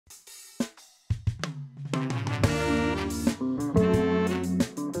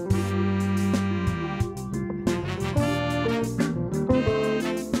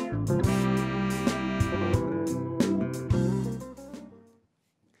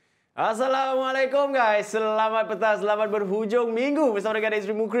Assalamualaikum guys, selamat petang, selamat berhujung minggu bersama dengan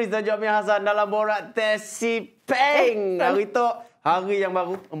isteri Mukris dan Jami Hasan dalam Borak Teh C Peng. Hari itu hari yang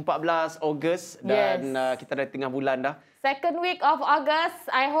baru 14 Ogos dan kita dah tengah bulan dah. Second week of August.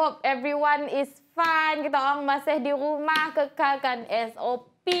 I hope everyone is fine. Kita orang masih di rumah, kekalkan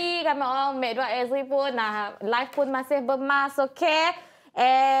SOP. Kami orang Mek 2 Ezri pun live pun masih bermas, okay?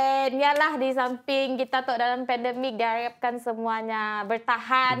 And yalah, di samping kita tu dalam pandemik, diharapkan semuanya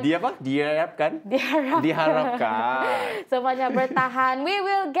bertahan. Dia apa? Diharapkan? Diharapkan. Semuanya bertahan. We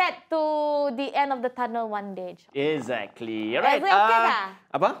will get to the end of the tunnel one day. Exactly. Alright. Okay tak?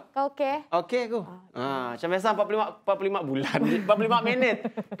 Apa? Kau okay? Okay aku. Macam biasa 45 bulan, 45 minit.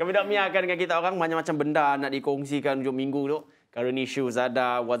 Kami dah miarkan dengan kita orang macam-macam benda nak dikongsikan hujung minggu tu. Current issues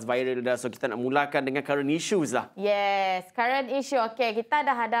ada, what's viral dah. So kita nak mulakan dengan current issues lah. Yes, current issue. Okay, kita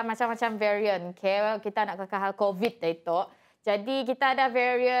dah ada macam-macam variant. Okay, kita nak kekal hal COVID itu. Jadi kita ada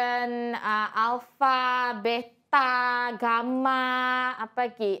variant alpha, beta, gamma,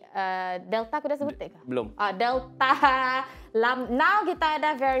 apa lagi? Delta aku dah sebut tak? Belum. Delta, now kita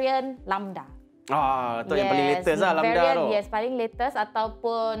ada variant lambda. Tu yang paling latest lah, lambda tu. Yes, paling latest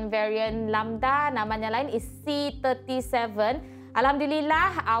ataupun variant lambda, namanya lain is C37.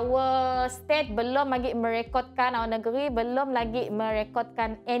 Alhamdulillah, our state belum lagi merekodkan, our negeri belum lagi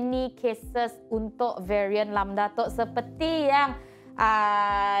merekodkan any cases untuk variant lambda tu seperti yang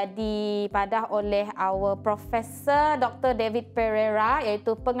dipadah oleh our Profesor Dr. David Pereira,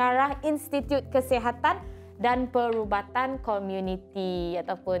 iaitu pengarah Institut Kesihatan dan Perubatan Community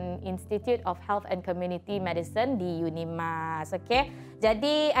ataupun Institute of Health and Community Medicine di UNIMAS. Okay?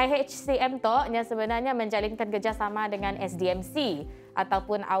 Jadi IHCM tu yang sebenarnya menjalinkan kerjasama dengan SDMC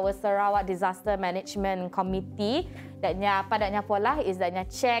ataupun our Sarawak Disaster Management Committee. Daknya apa daknya pola is daknya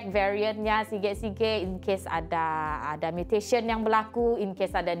check variantnya sikit-sikit in case ada mutation yang berlaku, in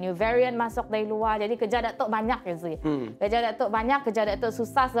case ada new variant masuk dari luar. Jadi kerja datuk banyak ya Zui. Kerja datuk banyak, kerja datuk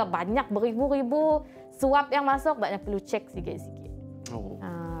susah sebab banyak beribu-ribu suap yang masuk, daknya perlu check sikit-sikit.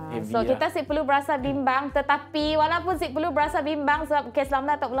 So kita sih perlu berasa bimbang, tetapi walaupun sih perlu berasa bimbang sebab kes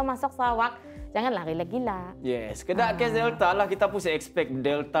lambda tak belum masuk Sarawak, jangan lari lagi lah. Yes, kedak kes Delta lah, kita pun saya expect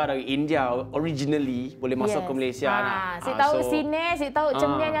Delta dari India originally boleh masuk ke Malaysia. Si tahu sini, si tahu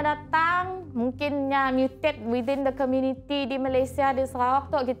cemnya datang, mungkinnya mutate within the community di Malaysia, di Sarawak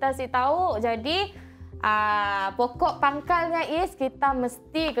tu kita si tahu. Jadi pokok pangkalnya is kita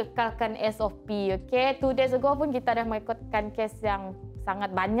mesti kekalkan SOP. Okay, 2 days ago pun kita dah merekodkan kes yang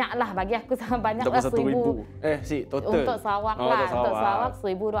sangat banyak lah, bagi aku sangat banyak lah, 1,000. Total. Untuk Sarawak lah, untuk Sarawak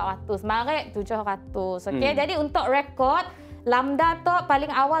 1,200, Maret 700. Okay, jadi untuk rekod lambda tu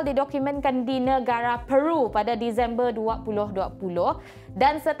paling awal didokumenkan di negara Peru pada Disember 2020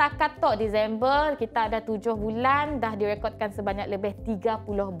 dan setakat tu Disember kita ada 7 bulan dah direkodkan sebanyak lebih 30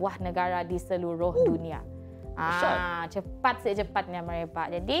 buah negara di seluruh dunia. Cepat secepatnya mereka.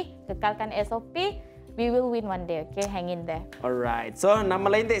 Jadi kekalkan SOP. We will win one day, okay? Hang in there. Alright. So, nama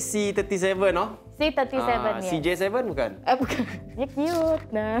lain tak C37, no? C37, yes. CJ7 bukan? Bukan. Dia cute.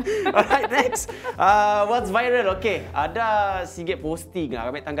 Nah. Alright, next. What's viral? Okay. Ada sikit posting lah.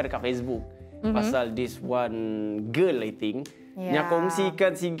 Kami tangga dekat Facebook. Pasal this one girl, I think. Yang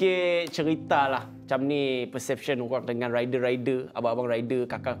kongsikan sikit cerita lah. Macam ni perception orang dengan rider-rider, abang-abang rider,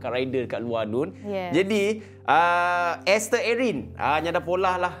 kakak-kakak rider kat luar nun. Yes. Jadi, Esther Erin, yang ada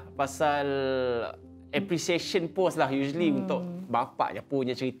pola lah pasal appreciation post lah usually untuk bapaknya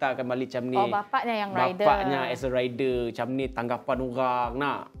punya ceritakan balik macam ni. Bapaknya yang rider. Bapaknya as a rider macam ni tanggapan orang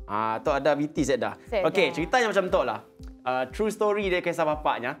nak. Tu ada BT set dah. Okey, ceritanya macam tu lah. True story dia kisah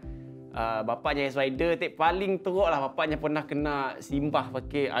bapaknya. Bapaknya as rider paling teruk lah bapaknya pernah kena simbah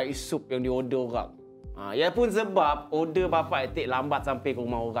pakai air sup yang diorder orang. Ya pun sebab order bapak lambat sampai ke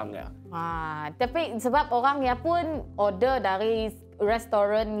rumah orang dia. Tapi sebab orang ya pun order dari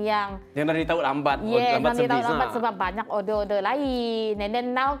restoran yang dah ditahu lambat. Lambat sebab banyak order-order lain. And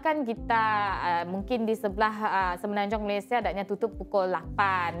then now kan kita mungkin di sebelah Semenanjung Malaysia adanya tutup pukul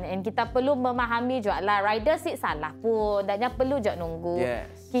 8. And kita perlu memahami juga lah rider sih salah pun. Adanya perlu juga nunggu.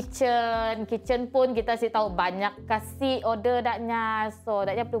 Kitchen pun kita sih tahu banyak kasih order adanya. So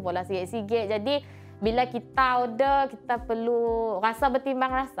adanya perlu bola sikit-sikit. Jadi bila kita order, kita perlu rasa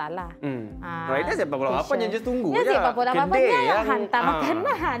bertimbang rasa lah. Rider siapa pula apa yang just tunggu je. Siapa pula apa yang hantar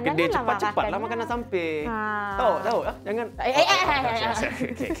makanan. Kedai cepat-cepat lah makanan sampai. Tahu jangan.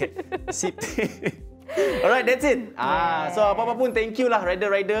 Sip. Alright, that's it. So apa-apa pun thank you lah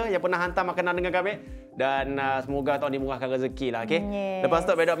rider-rider yang pernah hantar makanan dengan kami. Dan semoga tahun dimurahkan rezeki lah. Okay? Lepas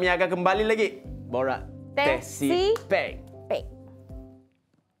tu Bedok Mia akan kembali lagi. Borak Teh C Peng.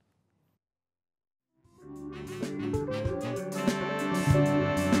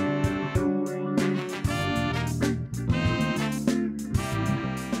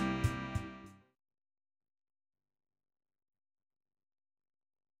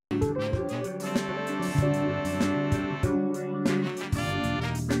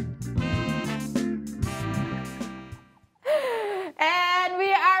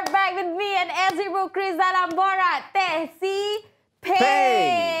 Kris dalam Borak Teh C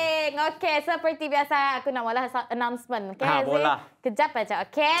Peng. Okey, seperti biasa aku nak mula announcement. Okey, bola. Kejap aja.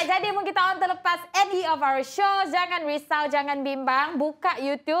 Okey, jadi mungkin kita on terlepas any of our shows, jangan risau, jangan bimbang. Buka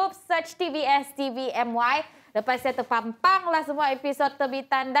YouTube, search TVS TV MY. Lepas saya terpampanglah semua episod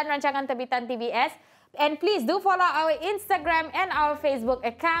terbitan dan rancangan terbitan TVS. And please do follow our Instagram and our Facebook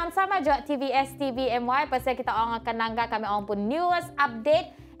account. Sama juga TVS TV MY. Pasal kita orang akan nanggak kami orang pun newest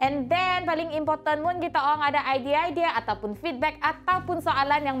update. And then paling important pun kita orang ada idea-idea ataupun feedback ataupun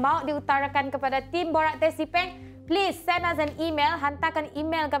soalan yang mau diutarakan kepada tim Borak Teh C Peng. Please send us an email. Hantarkan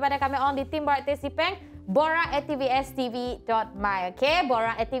email kepada kami orang di tim Borak Teh C Peng. borak@tvstv.my. Okay,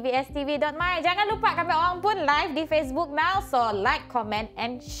 borak@tvstv.my. Jangan lupa kami orang pun live di Facebook now. So like, comment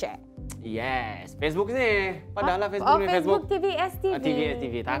and share. Yes, Facebook ni. Padahal Facebook ni. Facebook TVS TV. TVS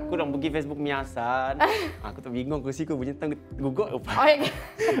TV. Takut nak pergi Facebook miasan. Aku tak bingung kursi aku bunyi tang gugut.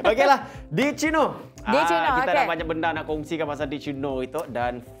 Okeylah, di Cino. Kita ada banyak benda nak kongsikan pasal di Cino itu,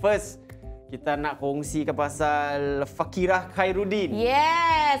 dan first kita nak kongsikan pasal Fakirah Khairuddin.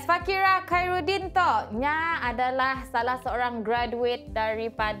 Yes, Fakirah Khairuddin tu nya adalah salah seorang graduate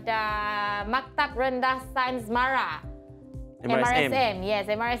daripada Maktab Rendah Sains Mara. MRSM. Yes,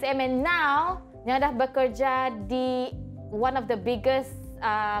 MRSM. And now, dia dah bekerja di one of the biggest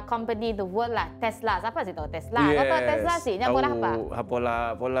company in the world lah, Tesla. Siapa sih tahu Tesla? Yes. Kau tahu Tesla sih? Dia bola apa?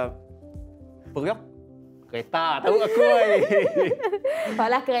 Bola periuk? Kereta. Tahu aku.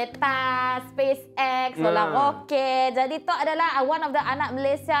 Bola kereta, SpaceX, bola roket. Jadi tu adalah one of the anak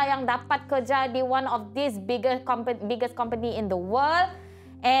Malaysia yang dapat kerja di one of these biggest company in the world.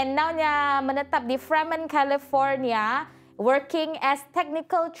 And now dia menetap di Fremont, California, working as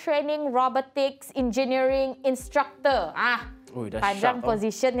technical training robotics engineering instructor. Panjang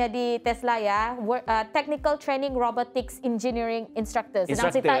positionnya di Tesla ya. Technical training robotics engineering instructor.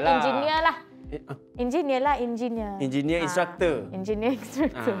 Senang cerita engineer lah. Engineer instructor. Engineer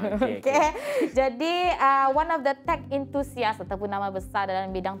instructor. Okay. Jadi one of the tech enthusiast ataupun nama besar dalam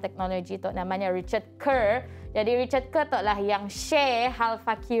bidang teknologi tu namanya Richard Kerr. Jadi Richard Kerr tu lah yang share hal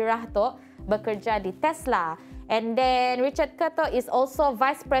Fakirah tu bekerja di Tesla. And then Richard Kerr tu is also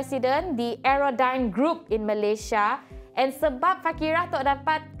vice president di Aerodyne Group in Malaysia. And sebab Fakirah tu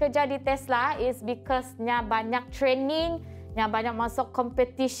dapat kerja di Tesla is because nya banyak training, nya banyak masuk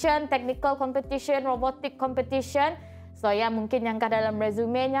competition, technical competition, robotic competition. So ya mungkin yang dalam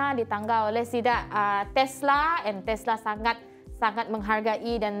resumenya ditangga oleh sidak Tesla, and Tesla sangat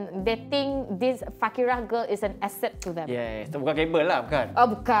menghargai dan they think this Fakirah girl is an asset to them. Yes, itu bukan kabel lah, bukan? Oh,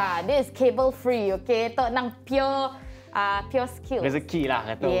 bukan. This is cable free, okay? Itu nang pure skills. Rezeki lah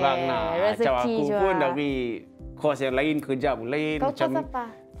kata orang nak. Macam aku juga. pun dari kos yang lain, kerja pun lain. Kau macam kos apa?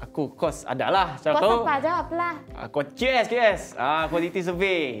 Aku kos adalah. Kos apa? Jawablah. Kos QS. Quality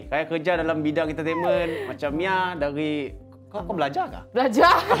survey. Saya kerja dalam bidang entertainment. Macam Mia dari... Kau belajar kah?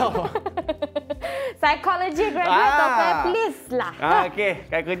 Belajar. Psychology graduate okay, please lah. Okey,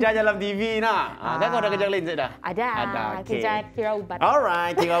 kau kerja dalam TV nak. Kan kau ada kerja lain tak dah? Ada. Okay. Kerja kira ubat.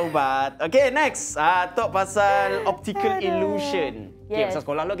 Alright, kira ubat. Okey, next. Talk pasal optical illusion. Okey, pasal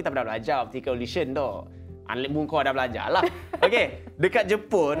sekolah lo kita pernah belajar optical illusion tu. Unlike kau ada belajar lah. Okey, dekat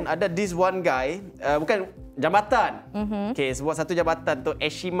Jepun ada this one guy, bukan jabatan. Okey, sebuah satu jabatan tu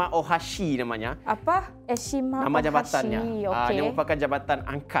Eshima Ohashi namanya. Apa? Eshima Nama Ohashi. jabatannya. Okay. Dia merupakan jabatan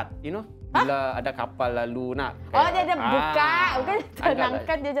angkat, you know. Bila ada kapal lalu nak. Dia ada buka. Bukan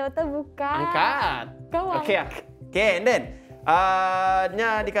angkat, dia jabatan buka. Angkat. Okey. Okey, and then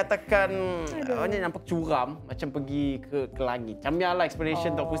nya dikatakan nya nampak curam macam pergi ke langit. Macam lah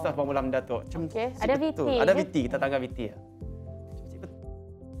explanation tok Ustaz Pamulam Datuk. Macam ada VT. Ada VT, kita tangga VT ya.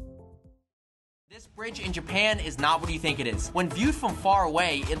 This bridge in Japan is not what you think it is. When viewed from far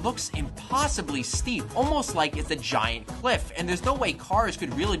away, it looks impossibly steep, almost like it's a giant cliff, and there's no way cars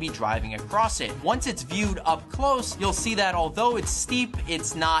could really be driving across it. Once it's viewed up close, you'll see that although it's steep,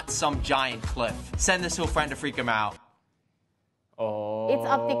 it's not some giant cliff. Send this to a friend to freak him out. It's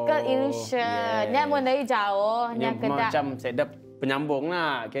optical illusion. Nya mun dari jauh, nya kedak macam sedap penyambung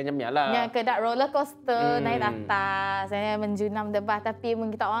lah. Kira macam lah. Nya kedak roller coaster naik atas. Saya menjunam debah tapi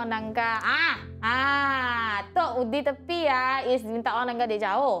mun kita orang nangka tok di tepi ya is minta orang nangka dia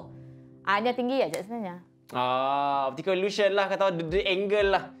jauh. Nya tinggi aja sebenarnya. Optical illusion lah kata the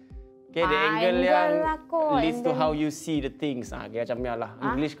angle lah. Okay, the angle yang leads to how you see the things. Kira macam lah.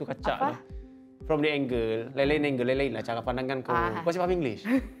 English ku kacak lah. From the angle, lain lah cara pandangan kau. Kau siapa faham English?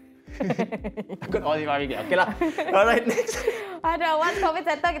 Takut orang siapa English. Okeylah. Alright, next. Ada once COVID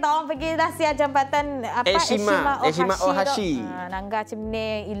settle kita orang pergi dah siap jambatan Eshima Ohashi. Nangga macam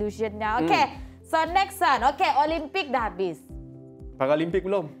ni illusionnya. Okay. So next one. Okay, Olimpik dah habis. Paralimpik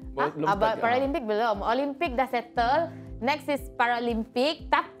belum? Paralimpik belum. Olimpik dah settle. Next is Paralimpik.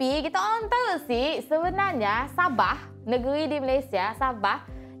 Tapi kita orang tahu sih, sebenarnya Sabah, negeri di Malaysia, Sabah,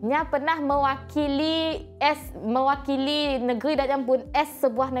 nya pernah mewakili negeri dan pun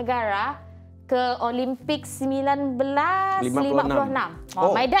sebuah negara ke Olimpik 1956.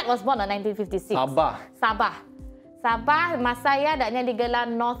 My dad was born in 1956. Sabah masa ya daknya digelar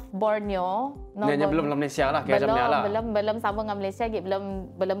North Borneo. Belum dalam Malaysia lah, belum sama dengan Malaysia,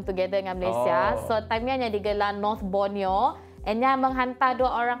 belum together dengan Malaysia. So time-nya digelar North Borneo, nya menghantar 2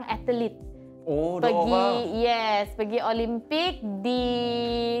 orang atlet. Pergi Olimpik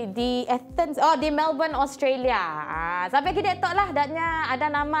di Athens, di Melbourne, Australia. Sampai kita tok lah daknya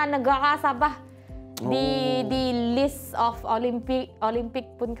ada nama negara Sabah di list of Olympic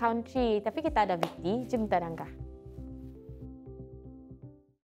pun country. Tapi kita ada VT, jom kita langkah.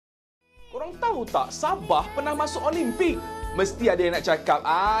 Korang tahu tak, Sabah pernah masuk Olimpik? Mesti ada yang nak cakap,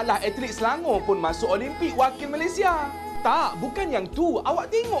 alah atlet Selangor pun masuk Olimpik wakil Malaysia. Tak, bukan yang tu.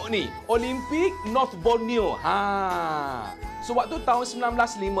 Awak tengok ni, Olimpik North Borneo. Sewaktu tahun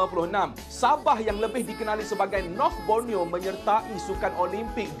 1956, Sabah yang lebih dikenali sebagai North Borneo menyertai sukan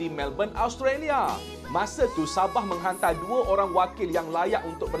Olimpik di Melbourne, Australia. Masa tu Sabah menghantar 2 orang wakil yang layak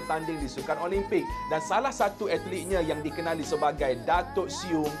untuk bertanding di sukan Olimpik dan salah satu atletnya yang dikenali sebagai Datuk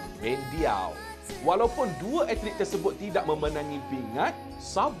Siung bin Diaw. Walaupun 2 atlet tersebut tidak memenangi pingat,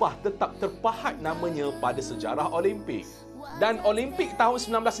 Sabah tetap terpahat namanya pada sejarah Olimpik. Dan Olimpik tahun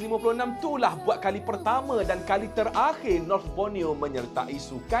 1956 itulah buat kali pertama dan kali terakhir North Borneo menyertai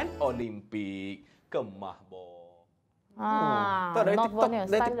sukan Olimpik. Kemah boh. Dari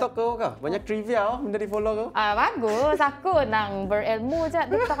TikTok kau kah? Banyak trivia benda di follow kau. Bagus, aku nang berilmu je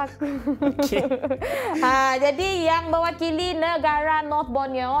TikTok aku. Jadi yang mewakili negara North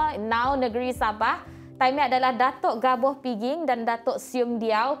Borneo, now negeri Sabah, time-nya adalah Datuk Gaboh Piging dan Datuk Siung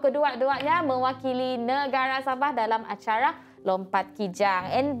Diaw. Kedua-duanya mewakili negara Sabah dalam acara lompat kijang.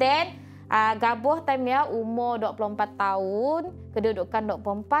 And then Gaboh time-nya umur 24 tahun, kedudukan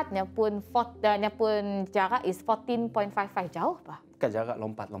 24-nya pun jarak is 14.55. Jauh apa? Bukan jarak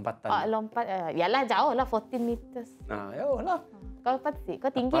lompatan. Yalah jauh lah 14 meters. Jauh lah. Kau pasti,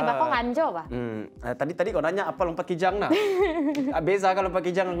 kau tinggi apa? Kau nganjur apa? Tadi kau nanya apa lompat kijang lah. Beza kan lompat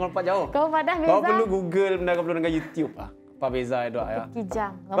kijang dengan lompat jauh? Kau pada beza. Kau perlu Google benda, kau perlu dengan YouTube lah. Apa beza itu ya?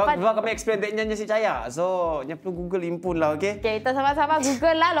 Kijang. Kau kami explain tekniknya si Caya. So, nya perlu Google input lah, okey? Okay, kita sama-sama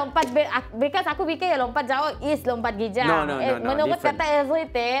Google lah lompat. Because aku fikir lompat jauh is lompat kijang. No, menurut different. kata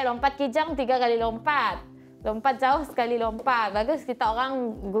everything, lompat kijang 3 kali lompat. Lompat jauh sekali lompat. Bagus kita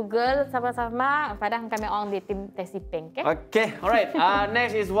orang Google sama-sama. Padahal kami orang di tim Teh C Peng, okay? Okay, alright.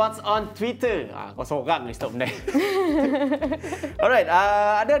 Next is what's on Twitter. Kau seorang ni stop benda. Alright,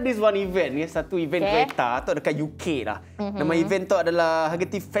 ada this one event, satu event kereta tu dekat UK lah. Nama event tu adalah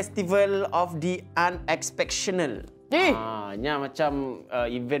Hagati Festival of the Unexpectional. Nya macam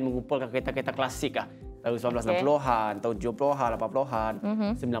event mengumpulkan kereta-kereta klasik lah. Tahun 1960-an, tahun 70-an, 80-an,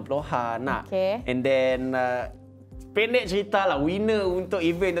 90-an. And then pendek cerita lah, winner untuk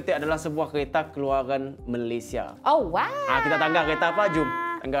event itu adalah sebuah kereta keluaran Malaysia. Oh wow. Kita tangga kereta apa? Jom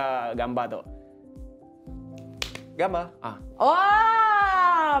tangga gambar tu. Gambar.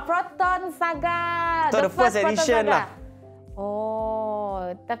 Proton Saga. Tu the first edition lah.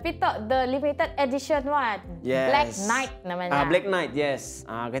 Tapi tak the limited edition one. Yes. Black Knight namanya. Black Knight, yes.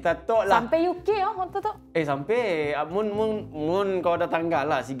 Kita tok lah. Sampai UK tu. Sampai mun kau ada tanggal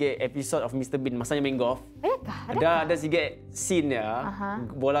lah sikit episode of Mr Bean masanya main golf. Ada sikit scene ya.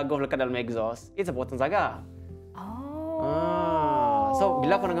 Bola golf lekat dalam exhaust. It's a Proton Saga. So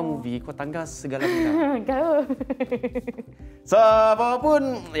bila kau dengan movie kau tangga segala benda. Kau. So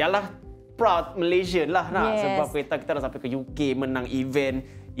apapun yalah proud Malaysian lah nak sebab kita dah sampai ke UK menang event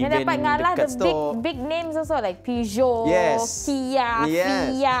dapat ngalah the big names also like Peugeot, Kia,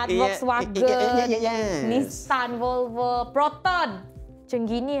 Fiat, Volkswagen, Nissan, Volvo, Proton. Macam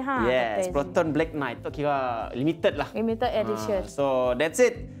gini Proton Black Knight tu kira limited lah. Limited edition. So that's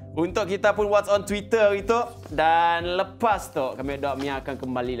it untuk kita pun what's on Twitter itu, dan lepas tu kami akan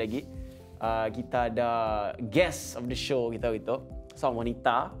kembali lagi. Kita ada guest of the show kita itu, seorang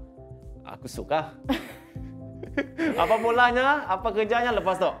wanita. Aku suka. Apa mulanya, apa kerjanya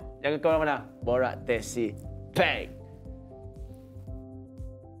lepas tu? Jangan ke mana-mana. Borak Teh C Peng.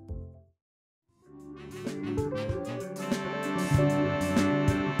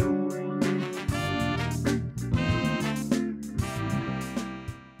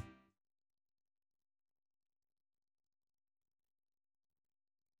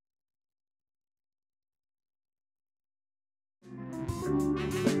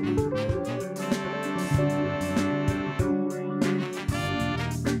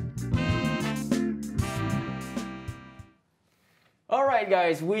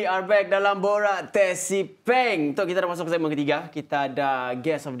 Alright guys, we are back dalam Borak Teh C Peng. Untuk kita dah masuk ke segmen ketiga. Kita ada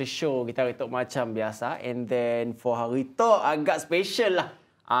guest of the show. Kita retuk macam biasa. And then for hari tu agak special lah.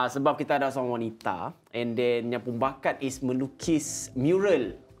 Sebab kita ada seorang wanita. And then yang pembakat is melukis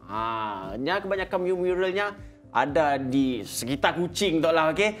mural. Kebanyakan muralnya ada di sekitar Kuching tu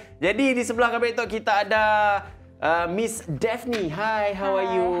lah. Okay? Jadi di sebelah kami tu kita ada Miss Daphne. Hi, how are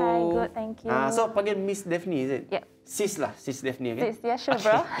you? Hi, good, thank you. So panggil Miss Daphne, is it? Yep. Sis lah, Sis Daphne, okay? Sis, yeah, sure,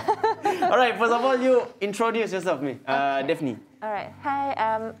 bro. Alright, first of all, you introduce yourself, Daphne. Alright, hi,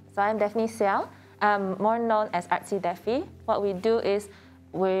 so I'm Daphne Siaw, more known as Artsy Daffy. What we do is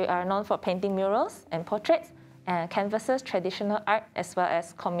we are known for painting murals and portraits, canvases, traditional art, as well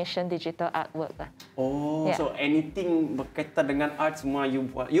as commission digital artwork. Oh, yeah. So anything berkaitan dengan art semua you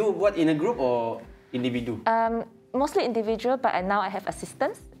buat? You buat in a group or individu? Mostly individual, but now I have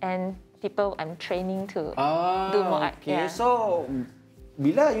assistants and people I'm training to do more art. Okay, Yeah. so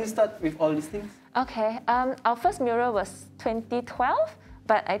bila you start with all these things? Okay, our first mural was 2012,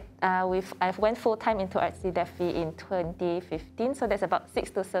 but I went full time into Artsy Daffy in 2015, so that's about 6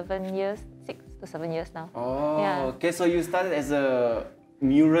 to 7 years now. Oh, yeah. Okay, so you started as a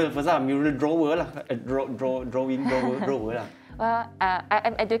mural first, mural drawer lah, drawing drawer lah. Well,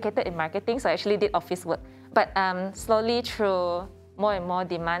 I'm educated in marketing, so I actually did office work, but slowly through more and more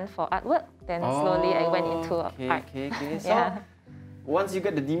demand for artwork, then slowly I went into art. Okay. So, once you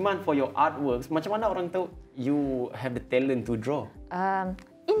get the demand for your artworks, macam mana orang tahu you have the talent to draw?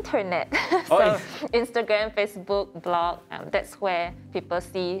 Internet. So, Instagram, Facebook, blog, that's where people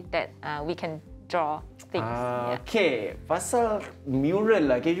see that we can draw things. Okay, pasal mural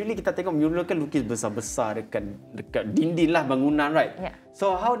lah. Usually kita tengok mural kan lukis besar-besar dekat dinding lah, bangunan, right? Yeah.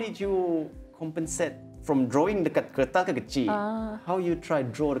 So, how did you compensate from drawing dekat kertas ke kecil? How you try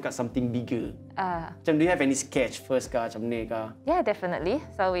draw dekat something bigger? Macam do you have any sketch first ke macam ni ke? Yeah, definitely.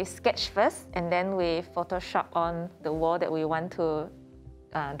 So we sketch first and then we Photoshop on the wall that we want to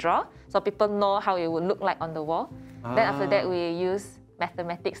draw. So people know how it would look like on the wall. Then after that we use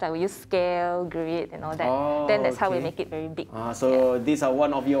mathematics, like we use scale, grid and all that. Then that's how we make it very big. So these are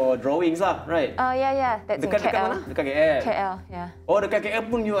one of your drawings lah, right? Yeah. That's dekat in KL. Dekat mana? Dekat KL? KL, yeah. Oh, dekat KL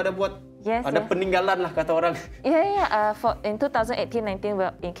pun you ada buat? Yes, ada peninggalan lah kata orang. Yeah. In 2018-19, we're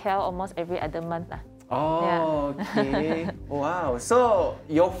in KL almost every other month lah. Okay. Wow. So,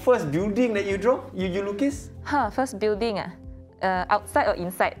 your first building that you draw, you lukis? First building outside or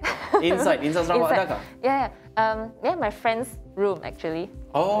inside? Inside Sarawak ada kah? Yeah. My friend's room actually.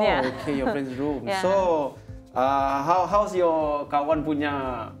 Oh, yeah. Okay, your friend's room. Yeah. So, how's your kawan punya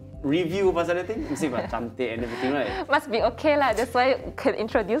review pasal that thing? Mesti cantik and everything, right? Must be okay lah. That's why you can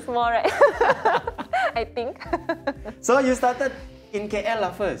introduce more, right? I think. So you started in KL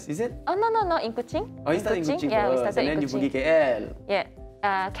lah first, is it? Oh no, in Kuching. Oh, you started in Kuching Yeah, we first, started and then in you Kuching. pergi KL. Yeah.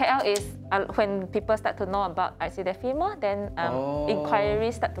 KL is when people start to know about Artsy Daffy more, then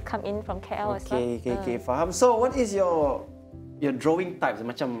inquiries start to come in from KL as well. Okay, faham. So what is your drawing types?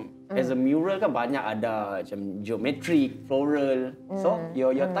 Macam as a mural kan banyak ada macam geometric, floral. So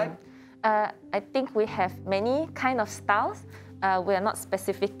your type? I think we have many kind of styles. We are not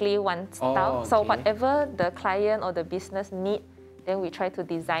specifically one style. So whatever the client or the business need, then we try to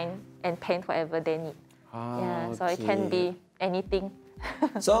design and paint whatever they need. So it can be anything.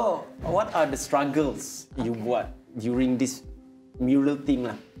 So what are the struggles you buat during this mural thing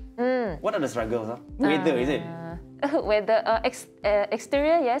lah? What are the struggles? Weather, is it? Weather,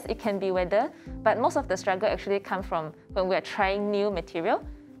 exterior, yes, it can be weather, but most of the struggle actually come from when we are trying new material.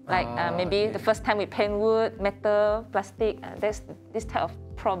 Like maybe the first time we paint wood, metal, plastic, there's this type of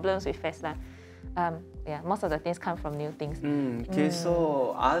problems we face lah. Most of the things come from new things. Okay,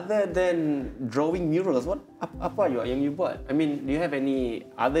 so other than drawing murals, apa yang you buat? I mean, do you have any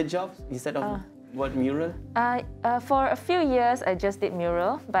other jobs instead of what mural? For a few years, I just did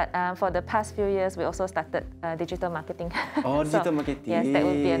mural, but for the past few years, we also started digital marketing. Oh, digital marketing. Yes, that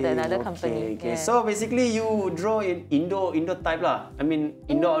will be another company. Okay. Yeah. So basically, you draw in indoor type lah. I mean,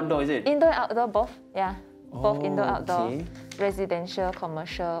 indoor outdoor, is it? Indoor outdoor both. Yeah, both indoor outdoor, okay. Residential,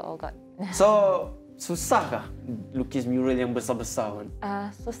 commercial. Oh God. So susah kah lukis mural yang besar-besar kan?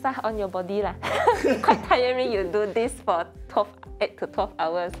 Susah on your body lah. Quite tiring. You do this for 8 to 12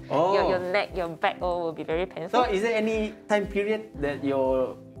 hours. Your neck, your back will be very painful. So is there any time period that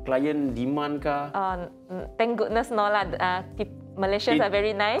your client demand kah? Thank goodness no lah. Malaysians are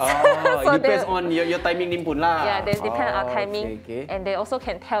very nice. So it depends on your timing ni pun lah. Yeah, they depend on our timing. Okay. And they also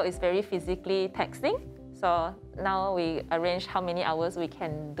can tell it's very physically taxing. So now we arrange how many hours we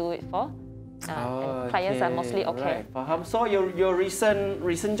can do it for. And clients are mostly okay. Right, faham. So your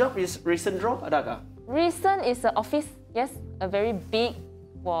recent job is recent draw ada kah? Recent is office Yes, a very big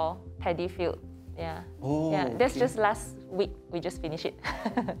wall, paddy field. Yeah. Oh, yeah. That's okay. just last week. We just finished it.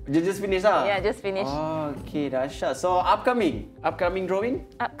 You just finished lah? Yeah, just finished. Oh, okay, dahsyat. So upcoming drawing?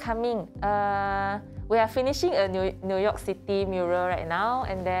 Upcoming. We are finishing a New York City mural right now,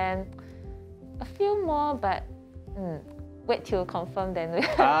 and then a few more, but wait till confirm, then we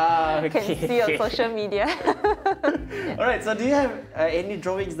can see on social media. Alright, so do you have any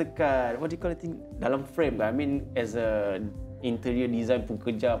drawings dekat, what do you call it, dalam frame? I mean, as a interior design pun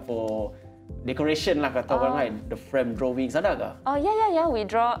kerja for decoration lah kata orang kan, the frame drawings ada ke? Oh yeah. We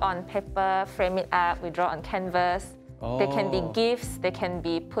draw on paper, frame it up. We draw on canvas. They can be gifts. They can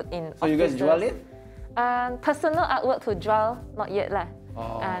be put in. So you guys jual it? Personal artwork to jual, not yet lah.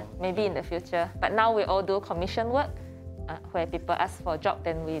 Maybe in the future. But now we all do commission work, where people ask for a job,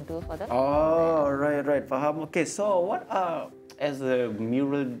 then we do for them. Oh, right. Faham. Okay, so what are, as a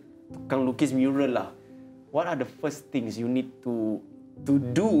mural, tukang lukis mural lah, what are the first things you need to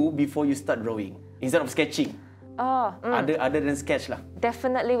do before you start drawing instead of sketching? Other than sketch lah.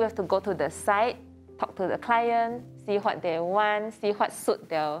 Definitely, we have to go to the site, talk to the client, see what they want, see what suit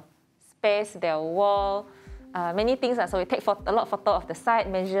their space, their wall, many things. So we take a lot of photo of the site,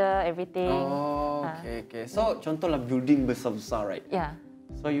 measure everything. Oh, okay. So contohlah building besar-besar, right? Yeah.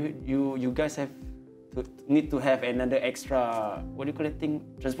 So you guys need to have another extra, what do you call it,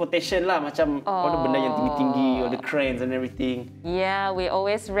 transportation lah, macam all the benda yang tinggi-tinggi, all the cranes and everything. Yeah, we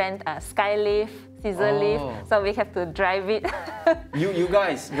always rent a sky lift, scissor lift, so we have to drive it. You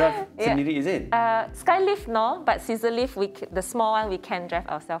guys drive sendiri, is it? Sky lift no, but scissor lift, the small one we can drive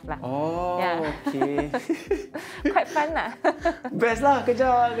ourselves lah. Oh, yeah. Okay. Quite fun lah. Best lah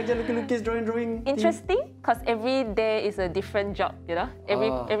kerja lukis drawing. Interesting, because every day is a different job, you know.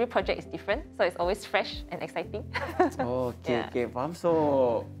 Every project is different, so it's always fresh and exciting. Okay, faham.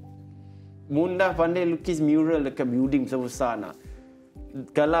 So Munda pandai lukis mural dekat building besar-besar nak.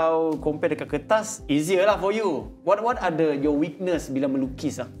 Kalau compare dekat kertas, easier lah for you. What are your weakness bila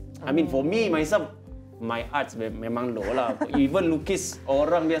melukis lah? I mean, for me, myself, my arts memang low lah. Even lukis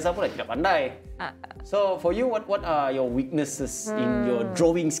orang biasa pun tidak pandai. So, for you, what are your weaknesses in your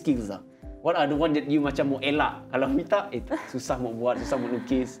drawing skills lah? What are the one that you macam mau elak? Kalau minta, susah mau buat, susah mau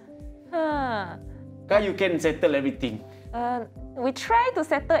lukis. Kan you can settle everything. We try to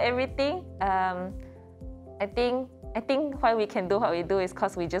settle everything. I think why we can do what we do is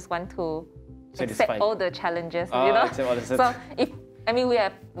because we just want to accept all the challenges, you know. So we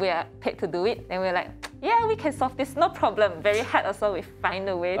are paid to do it, and we're like, yeah, we can solve this, no problem. Very hard also, we find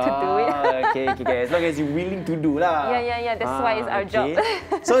a way to do it. Okay. As long as you're willing to do lah. Yeah. That's why it's our job.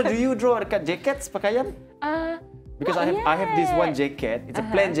 So do you draw dekat jackets pakaian? Because I have this one jacket. It's a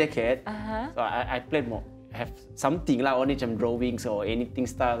plain jacket. So I plan more. Have something lah on it, macam drawings or anything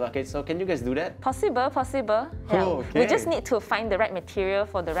style. Okay, so can you guys do that? Possible. Yeah. Okay. We just need to find the right material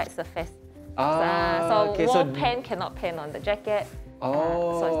for the right surface. So pen cannot pen on the jacket.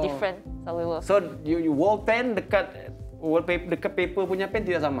 So it's different. So we will. So you wall pen dekat wallpaper dekat paper punya pen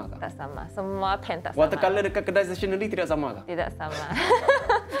tidak sama kah? Tak sama. Semua pen tak sama. Watercolor dekat kedai stationery tidak sama kah? Tidak sama.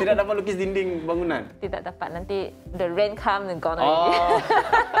 Tidak dapat lukis dinding bangunan? Tidak dapat. Nanti the rain come and gone already.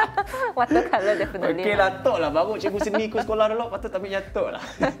 Watercolor definitely. Okey lah, tok lah. Baru cikgu seni ke sekolah dulu, patut ambil nyatok lah.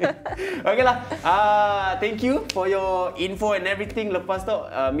 Okey lah. Thank you for your info and everything. Lepas tu,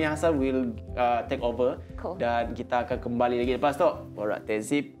 Mia Hassan will take over. Cool. Dan kita akan kembali lagi lepas tu. Borak Teh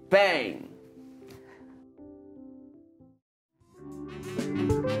C Peng.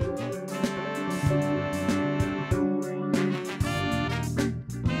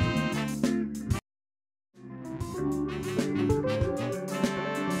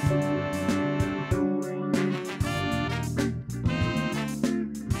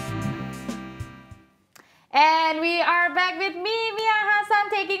 And we are back with me, Mia Hassan,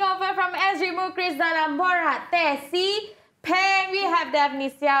 taking over from Ezri Mukris dalam Borak Teh C Peng. We have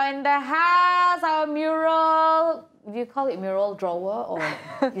Daphne Siaw in the house. Our mural, do you call it mural drawer or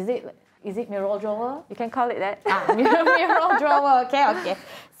is it mural drawer? You can call it that. Mural drawer. Okay.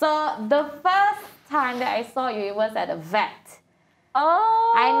 So the first time that I saw you, it was at a vet.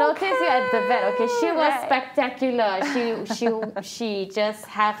 Oh, I noticed you at the vet. Okay, she was spectacular. She just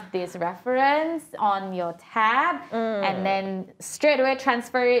have this reference on your tab, and then straight away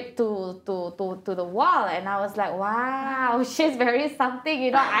transfer it to the wall. And I was like, wow, she's very something.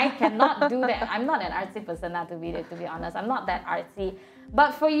 You know, I cannot do that. I'm not an artsy person, to be honest. I'm not that artsy.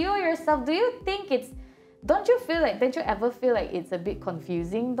 But for you yourself, do you think don't you ever feel like it's a bit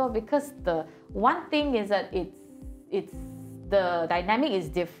confusing though? Because the one thing is that it's the dynamic is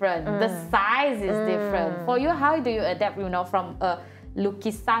different, the size is different. For you, how do you adapt, from a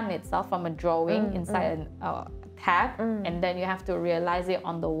lukisan itself, from a drawing inside a tab and then you have to realize it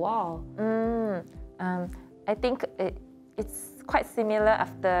on the wall? I think it's quite similar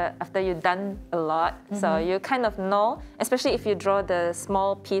after you've done a lot. So you kind of know, especially if you draw the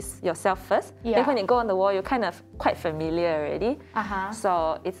small piece yourself first, then when you go on the wall, you're kind of quite familiar already.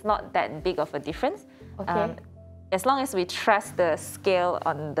 So it's not that big of a difference. Okay. As long as we trust the scale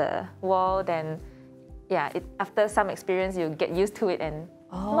on the wall, then after some experience, you get used to it and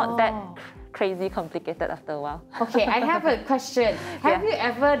not that crazy complicated after a while. Okay, I have a question. Have you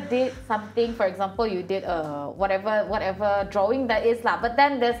ever did something, for example, you did whatever drawing that is lah, but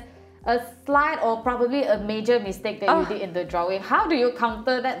then there's a slight or probably a major mistake that you did in the drawing. How do you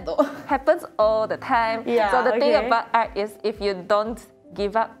counter that though? Happens all the time. So the thing about art is if you don't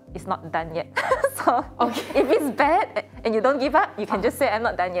give up, it's not done yet. So if it's bad and you don't give up, you can just say I'm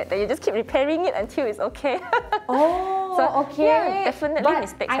not done yet. Then you just keep repairing it until it's okay. Yeah, definitely but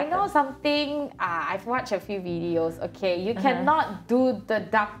mistakes I happen. know something, I've watched a few videos, okay, you cannot do the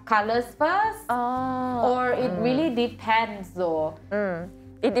dark colors first, or it really depends though.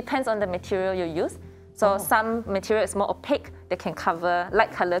 It depends on the material you use. So some material is more opaque, they can cover,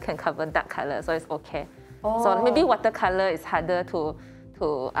 light color can cover dark color, so it's okay. So maybe watercolor is harder to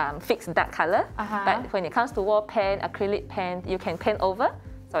fix dark color, but when it comes to wall paint, acrylic paint, you can paint over,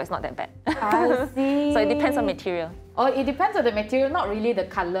 so it's not that bad. I see. So it depends on material. Oh, it depends on the material, not really the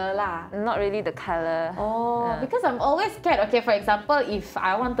color lah. Not really the color. Because I'm always scared. Okay, for example, if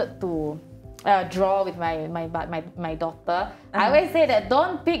I wanted to draw with my daughter, I always say that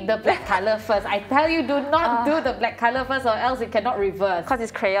don't pick the black color first. I tell you, do not do the black color first, or else it cannot reverse. Because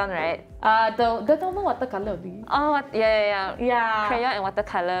it's crayon, right? The normal watercolor. Yeah. Crayon and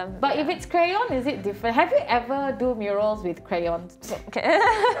watercolor. But if it's crayon, is it different? Have you ever do murals with crayons?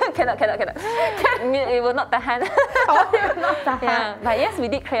 Cannot. It will not tahan. It will not tahan. Yeah. But yes, we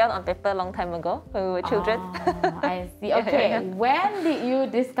did crayon on paper a long time ago when we were children. I see. Okay, when did you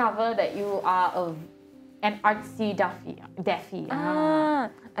discover that you are an artsy Daffy?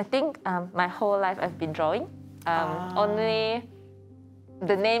 I think my whole life I've been drawing. Only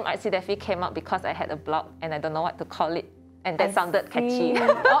the name Artsy Daffy came out because I had a blog and I don't know what to call it, and that sounded catchy.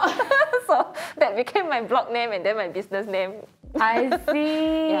 So that became my blog name and then my business name. I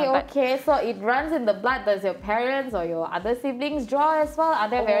see. Okay, so it runs in the blood. Does your parents or your other siblings draw as well? Are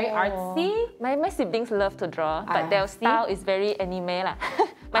they very artsy? My siblings love to draw, but their style is very anime lah.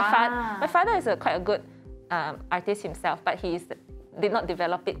 My father is quite a good artist himself, but he did not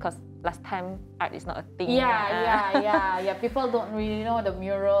develop it because last time art is not a thing. Yeah. People don't really know the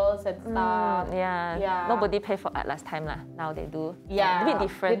murals and stuff. Nobody paid for art last time lah. Now they do. Yeah, a bit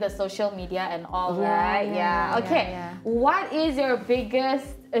different with the social media and all, right? Okay. What is your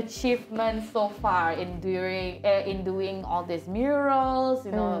biggest achievement so far in doing all these murals?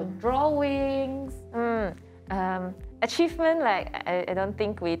 Drawings. Achievement, like I don't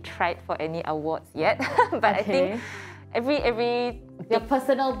think we tried for any awards yet, but I think every your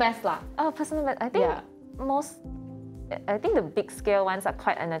personal best lah. Personal best. I think the big scale ones are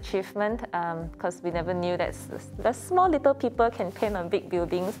quite an achievement because we never knew that the small little people can paint on big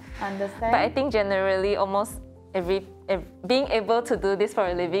buildings. Understand. But I think generally almost being able to do this for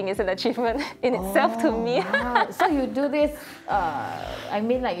a living is an achievement in itself to me. Wow. So you do this,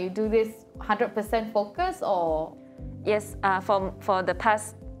 you do this 100% focus or? Yes, for the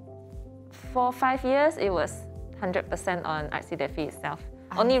past 4-5 years, it was 100% on Artsy Daffy itself.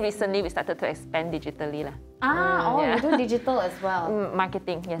 Only recently we started to expand digitally lah. You do digital as well.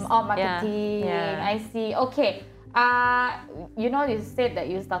 Marketing, yes. Marketing. Yeah. I see. Okay. You said that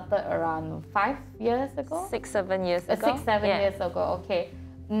you started around 5 years ago? 6-7 years ago. 6-7 years ago. Okay.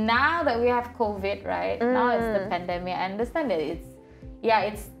 Now that we have COVID, right? Now it's the pandemic. I understand that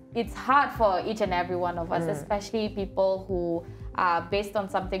it's hard for each and every one of us, especially people who are based on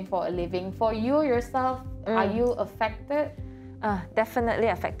something for a living. For you yourself, are you affected? Definitely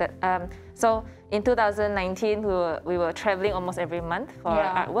affected. So in 2019, we were traveling almost every month for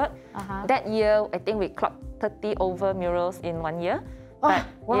artwork. That year, I think we clocked 30 over murals in 1 year. But,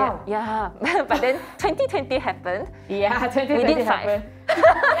 wow. But then 2020 happened. Yeah, 2020 we did 5. happened.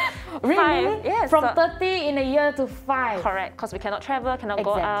 Really? 5, yes. From 30 in a year to 5. Correct, because we cannot travel, cannot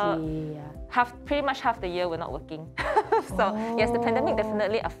go out. Pretty much half the year we're not working. So yes, the pandemic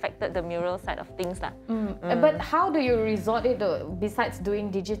definitely affected the mural side of things lah. But how do you resort it besides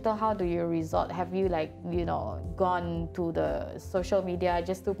doing digital? How do you resort? Have you gone to the social media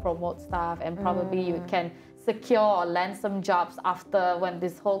just to promote stuff, and probably you can secure or land some jobs after when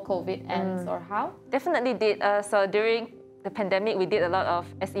this whole COVID ends, or how? Definitely did. So during the pandemic, we did a lot of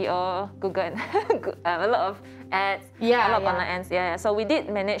SEO, Google, and a lot of ads, a lot of online ads. So we did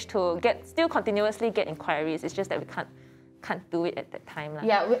manage to still continuously get inquiries. It's just that we can't do it at that time.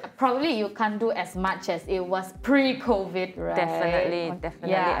 Probably you can't do as much as it was pre-COVID, right? Definitely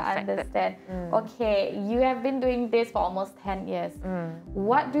I affected. understand. Okay, you have been doing this for almost 10 years.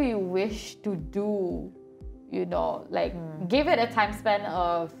 What do you wish to do? You know, like give it a time span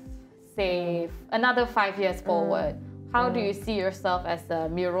of, say, another 5 years forward. How do you see yourself as a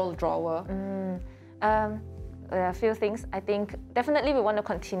mural drawer? A few things. I think definitely we want to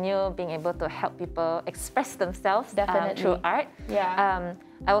continue being able to help people express themselves through art. I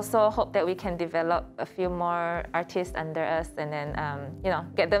also hope that we can develop a few more artists under us, and then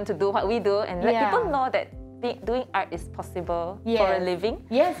get them to do what we do, and let people know that doing art is possible for a living.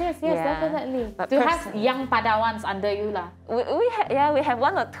 Yes, definitely. But to have young padawans under you lah. We have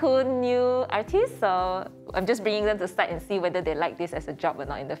 1 or 2 new artists, so I'm just bringing them to start and see whether they like this as a job or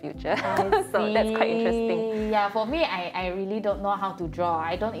not in the future. So that's quite interesting. Yeah, for me, I really don't know how to draw.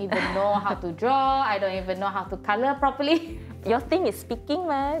 I don't even know how to draw. I don't even know how to color properly. Your thing is speaking,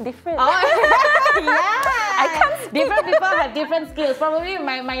 different. I can't speak. Different people have different skills. Probably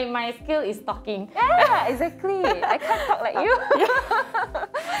my skill is talking. Yeah, exactly. I can't talk like you.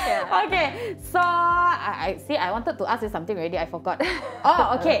 Okay, so I wanted to ask you something already. I forgot.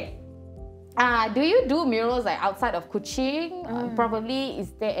 Okay. Do you do murals like outside of Kuching? Probably,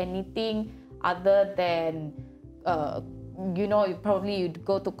 is there anything other than probably you'd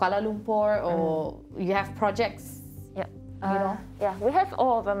go to Kuala Lumpur, or you have projects? We have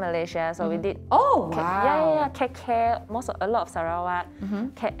all over Malaysia, so we did. Oh, wow. KK, a lot of Sarawak,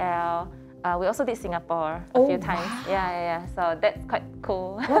 KL. We also did Singapore a few times. Wow. So that's quite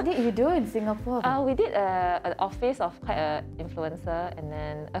cool. What did you do in Singapore? We did an office of quite an influencer, and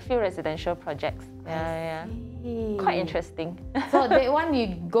then a few residential projects. Quite interesting. So that one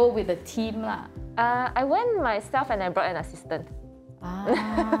you go with a team lah. I went myself and I brought an assistant.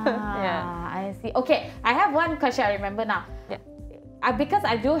 I see. Okay, I have one question I remember now. Because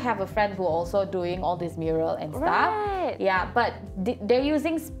I do have a friend who also doing all this mural and stuff. Right. But they're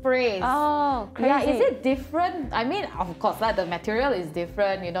using sprays. Oh, crazy. Is it different? I mean, of course, the material is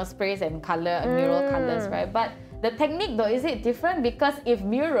different, sprays and color, mural colors, right? But the technique though, is it different? Because if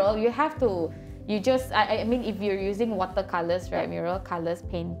mural, you have to, I mean, if you're using watercolors, right, mural colors,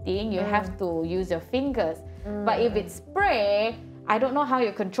 painting, you have to use your fingers. But if it's spray, I don't know how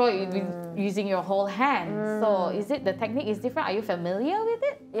you control it with using your whole hand. So the technique is different? Are you familiar with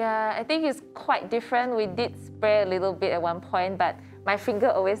it? Yeah, I think it's quite different. We did spray a little bit at one point, but my finger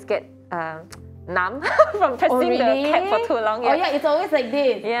always get numb from pressing the cap for too long. It's always like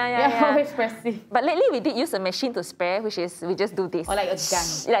this. Always pressing. But lately we did use a machine to spray, which is we just do this. Or like a gun.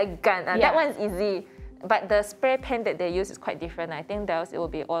 Like a gun. That one's easy. But the spray pen that they use is quite different. I think theirs it will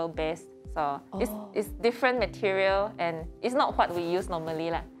be oil-based. So it's different material, and it's not what we use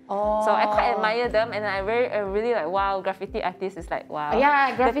normally. So I quite admire them, and I really like, wow, graffiti artists is like, wow.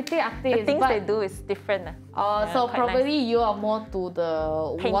 Yeah, graffiti artists. The things they do is different. So probably nice. You are more to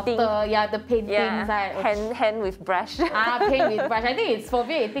the painting. Water, the painting side. Hand with brush. Paint with brush. I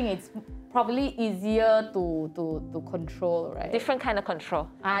think it's probably easier to control, right? Different kind of control.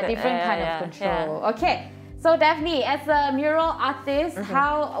 Different kind of control. Okay. So Daphne, as a mural artist,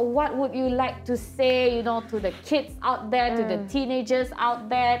 what would you like to say, to the kids out there, to the teenagers out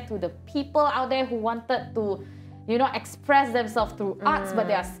there, to the people out there who wanted to, express themselves through arts, but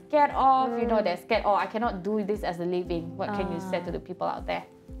they are scared of, they're scared, I cannot do this as a living. What can you say to the people out there?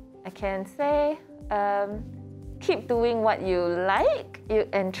 I can say, keep doing what you like,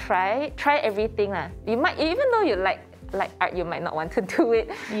 and try everything. You might, even though you like art, you might not want to do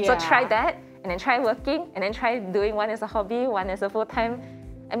it. So try that. And then try working, and then try doing one as a hobby, one as a full-time.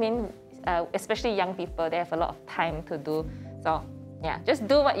 I mean, especially young people, they have a lot of time to do. So just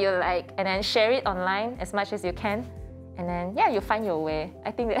do what you like, and then share it online as much as you can. And then, you'll find your way. I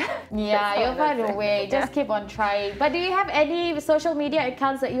think that... you'll find your way. Just keep on trying. But do you have any social media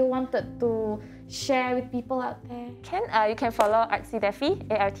accounts that you wanted to share with people out there? You can follow Artsy Daphne,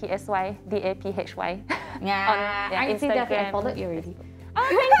 ArtsyDaphy. Artsy Daphne, I followed you already. Oh,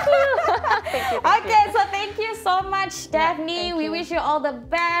 thank you. Okay, so thank you so much, Daphne. We wish you all the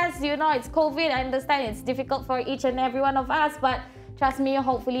best. It's COVID. I understand it's difficult for each and every one of us, but trust me,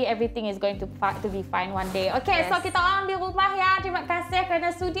 hopefully everything is going to be fine one day. Okay, so kita orang di rumah ya. Terima kasih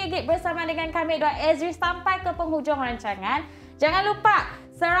kerana sudi gig bersama dengan kami Dua Ezri sampai ke penghujung rancangan. Jangan lupa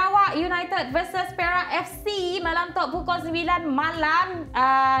Sarawak United versus Perak FC malam tu pukul 9 malam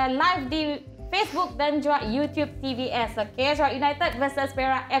live di Facebook dan juga YouTube TVS. Okay, Sarawak United versus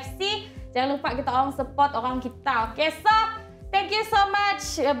Perak FC. Jangan lupa kita orang support orang kita. Okay, so Thank you so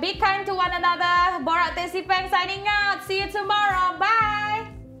much. Be kind to one another. Borak Teh C Peng signing out. See you tomorrow.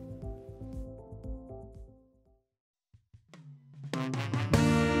 Bye.